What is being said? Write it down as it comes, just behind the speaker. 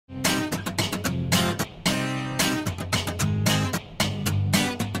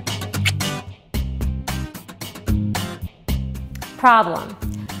Problem: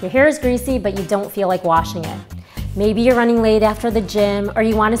 your hair is greasy, but you don't feel like washing it. Maybe you're running late after the gym, or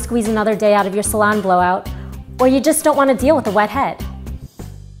you want to squeeze another day out of your salon blowout, or you just don't want to deal with a wet head.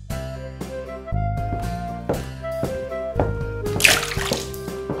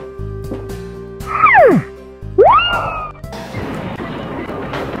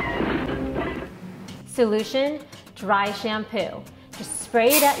 Solution: dry shampoo. Just spray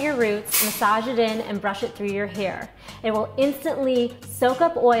it at your roots, massage it in, and brush it through your hair. It will instantly soak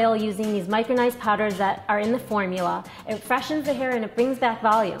up oil using these micronized powders that are in the formula. It freshens the hair and it brings back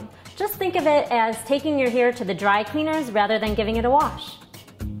volume. Just think of it as taking your hair to the dry cleaners rather than giving it a wash.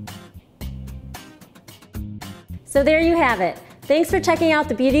 So there you have it. Thanks for checking out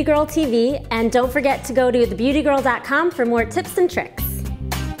the Beauty Girl TV, and don't forget to go to thebeautygirl.com for more tips and tricks.